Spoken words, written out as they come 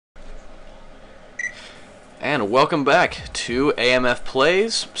And welcome back to AMF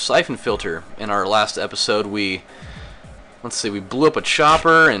Plays Syphon Filter. In our last episode we blew up a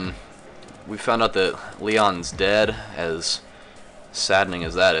chopper and we found out that Leon's dead, as saddening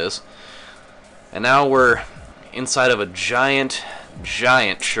as that is. And now we're inside of a giant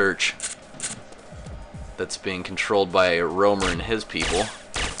church that's being controlled by Romer and his people.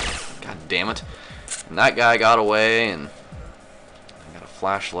 God damn it. And that guy got away, and I got a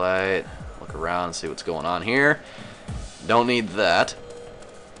flashlight. Look around and see what's going on here. Don't need that.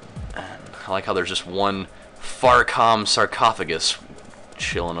 And I like how there's just one Farcom sarcophagus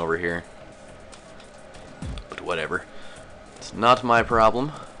chilling over here. But whatever. It's not my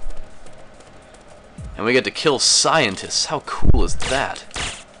problem. And we get to kill scientists. How cool is that?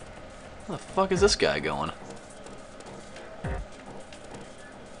 Where the fuck is this guy going?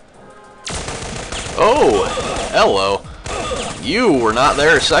 Oh! Hello. You were not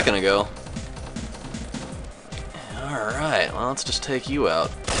there a second ago. Alright, well, let's just take you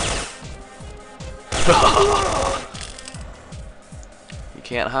out. You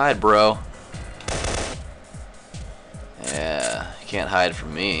can't hide, bro. Yeah, you can't hide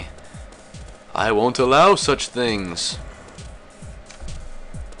from me. I won't allow such things.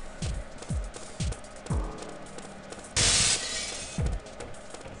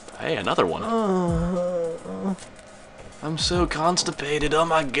 Hey, another one. I'm so constipated, oh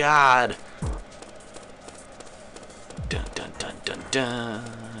my god. Dun, dun, dun, dun, dun,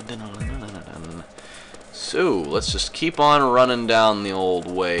 dun, dun, dun, dun, dun. So, let's just keep on running down the old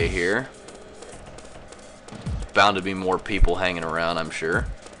way here. Bound to be more people hanging around, I'm sure.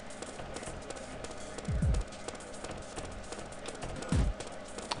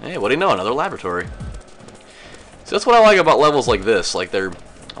 Hey, what do you know? Another laboratory. So that's what I like about levels like this. Like, they're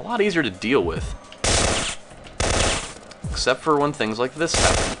a lot easier to deal with. Except for when things like this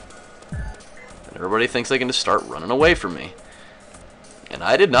happen. And everybody thinks they can just start running away from me. And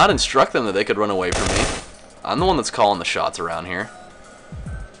I did not instruct them that they could run away from me. I'm the one that's calling the shots around here.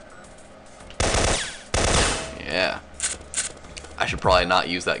 Yeah. I should probably not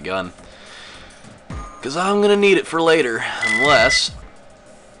use that gun. Because I'm going to need it for later. Unless...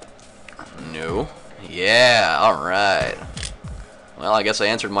 No. Yeah, alright. Well, I guess I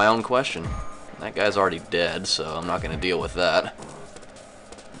answered my own question. That guy's already dead, so I'm not going to deal with that.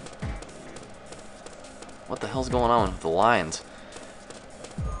 What the hell's going on with the lines?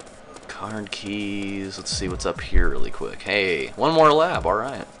 Card keys. Let's see what's up here really quick. Hey, one more lab,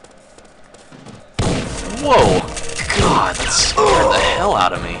 alright. Whoa! God, that scared the hell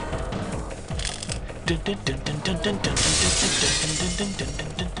out of me.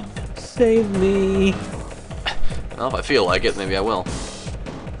 Save me. Well, if I feel like it, maybe I will.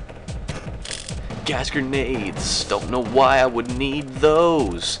 Gas grenades. Don't know why I would need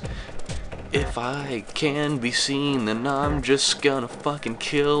those. If I can be seen, then I'm just gonna fucking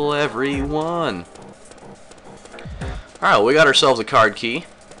kill everyone. Alright, well, we got ourselves a card key.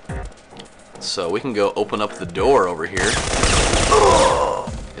 So we can go open up the door over here.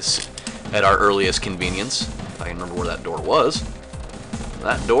 It's at our earliest convenience. If I can remember where that door was.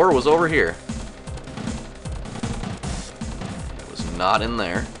 That door was over here. It was not in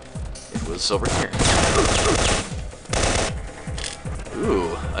there. It was over here.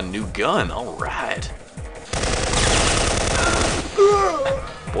 Ooh, a new gun. Alright.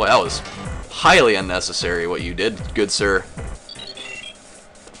 Boy, that was highly unnecessary what you did, good sir.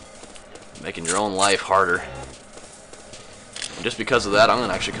 Making your own life harder. And just because of that, I'm going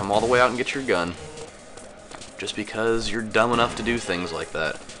to actually come all the way out and get your gun. Just because you're dumb enough to do things like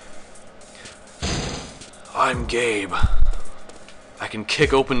that. I'm Gabe. I can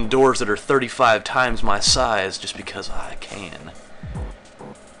kick open doors that are 35 times my size just because I can.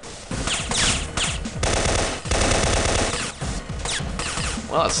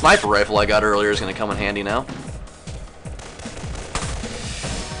 Well, that sniper rifle I got earlier is going to come in handy now.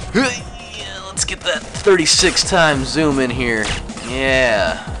 Yeah, let's get that 36 times zoom in here.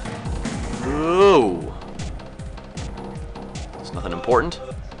 Yeah. Ooh. Is nothing important?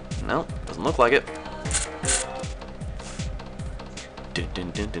 No, doesn't look like it.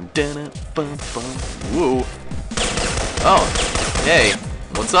 Woo. Oh, hey,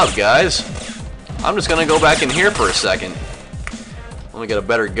 what's up, guys? I'm just gonna go back in here for a second. Let me get a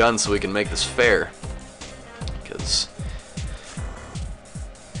better gun so we can make this fair. Because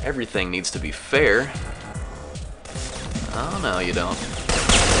everything needs to be fair. Oh, no, you don't.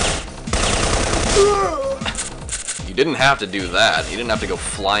 You didn't have to do that. You didn't have to go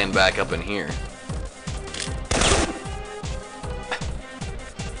flying back up in here.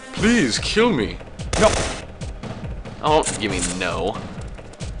 Please kill me. No. Oh, give me no.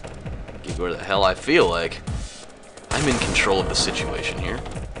 Give where the hell I feel like. I'm in control of the situation here.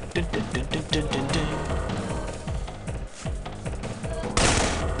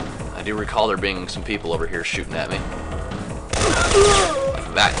 I do recall there being some people over here shooting at me.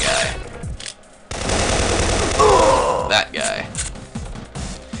 Like that guy. That guy.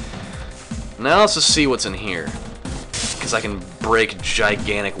 Now let's just see what's in here. Because I can break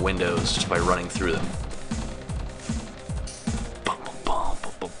gigantic windows just by running through them.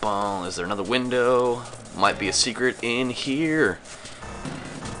 Is there another window? Might be a secret in here.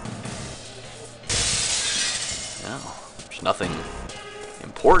 No, there's nothing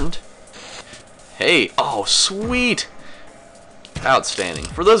important. Hey, oh sweet! Outstanding.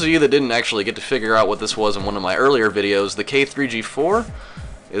 For those of you that didn't actually get to figure out what this was in one of my earlier videos, the K3G4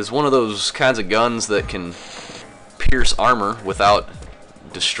 is one of those kinds of guns that can pierce armor without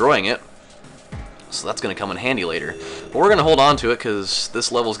destroying it. So that's going to come in handy later. But we're going to hold on to it because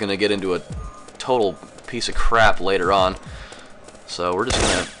this level is going to get into a total piece of crap later on. So we're just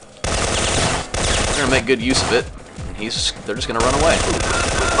going to make good use of it. And they're just going to run away.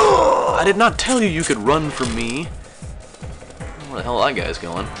 I did not tell you you could run from me. Where the hell that guy's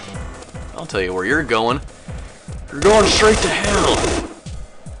going? I'll tell you where you're going. You're going straight to hell.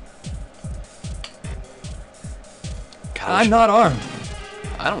 God, I'm not armed.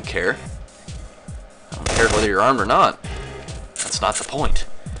 I don't care. I don't care whether you're armed or not. That's not the point.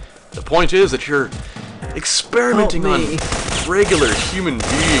 The point is that you're experimenting on regular human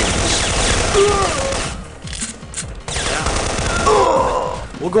beings.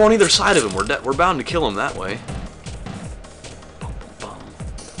 We'll go on either side of him. We're bound to kill him that way.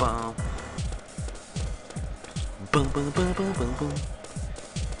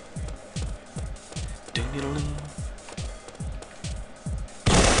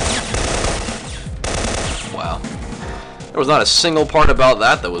 Wow. There was not a single part about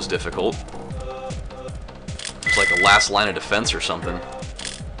that was difficult. It's like a last line of defense or something.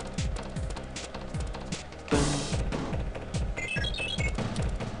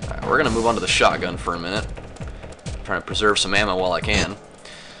 Alright, we're gonna move on to the shotgun for a minute. I'm trying to preserve some ammo while I can.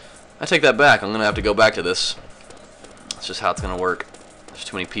 I take that back. I'm gonna have to go back to this. That's just how it's gonna work. There's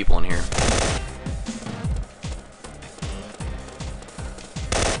too many people in here.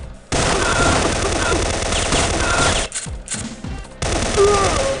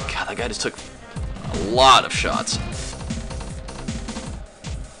 God, that guy just took a lot of shots.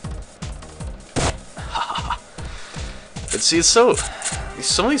 But see, it's so...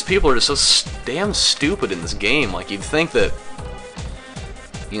 Some of these people are just so damn stupid in this game. Like, you'd think that,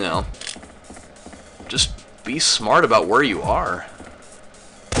 you know, just be smart about where you are.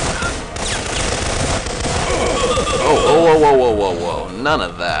 Oh, whoa, whoa, whoa, whoa, whoa. None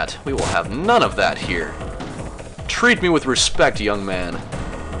of that. We will have none of that here. Treat me with respect, young man.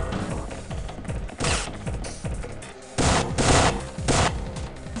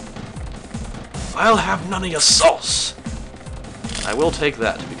 I'll have none of your sauce. I will take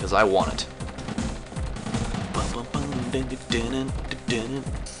that because I want it.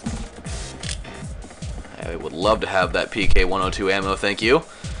 I would love to have that PK-102 ammo, thank you.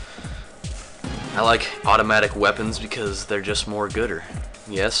 I like automatic weapons because they're just more gooder.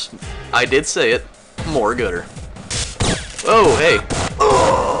 Yes, I did say it. More gooder. Oh, hey.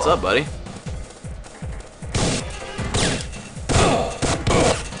 What's up, buddy?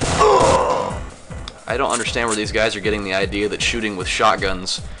 I don't understand where these guys are getting the idea that shooting with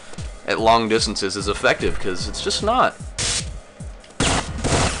shotguns at long distances is effective, because it's just not.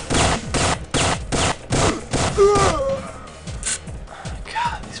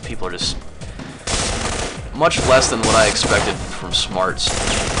 God, these people are just much less than what I expected from smarts.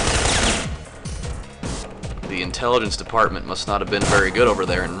 The intelligence department must not have been very good over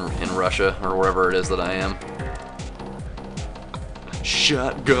there in Russia, or wherever it is that I am.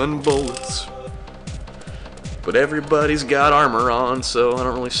 Shotgun bullets. But everybody's got armor on, so I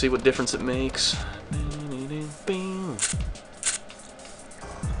don't really see what difference it makes.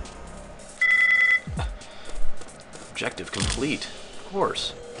 Objective complete. Of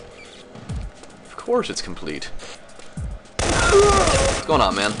course. Of course it's complete. What's going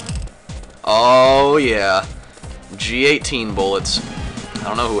on, man? Oh, yeah. G18 bullets. I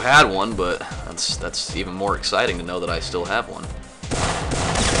don't know who had one, but that's even more exciting to know that I still have one.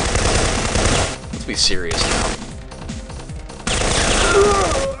 Let's be serious now.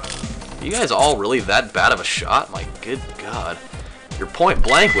 Are you guys all really that bad of a shot? My good God. You're point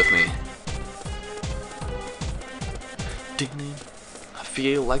blank with me. I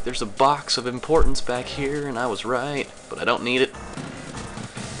feel like there's a box of importance back here, and I was right, but I don't need it.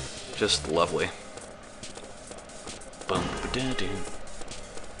 Just lovely.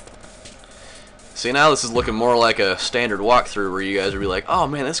 See, now this is looking more like a standard walkthrough where you guys will be like, oh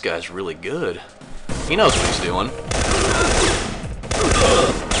man, this guy's really good. He knows what he's doing.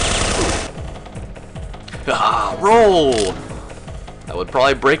 Ah, roll! That would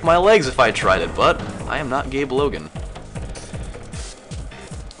probably break my legs if I tried it, but I am not Gabe Logan.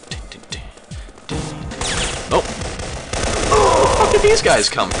 Oh! Where the fuck did these guys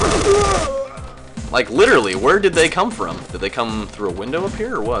come from? Like, literally, where did they come from? Did they come through a window up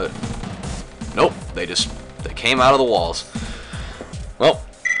here, or what? Nope, they came out of the walls. Well,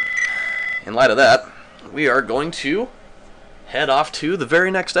 in light of that, we are going to head off to the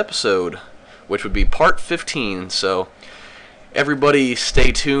very next episode, which would be part 15, so everybody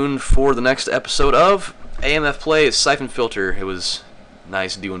stay tuned for the next episode of AMF Plays Syphon Filter. It was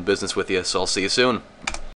nice doing business with you, so I'll see you soon.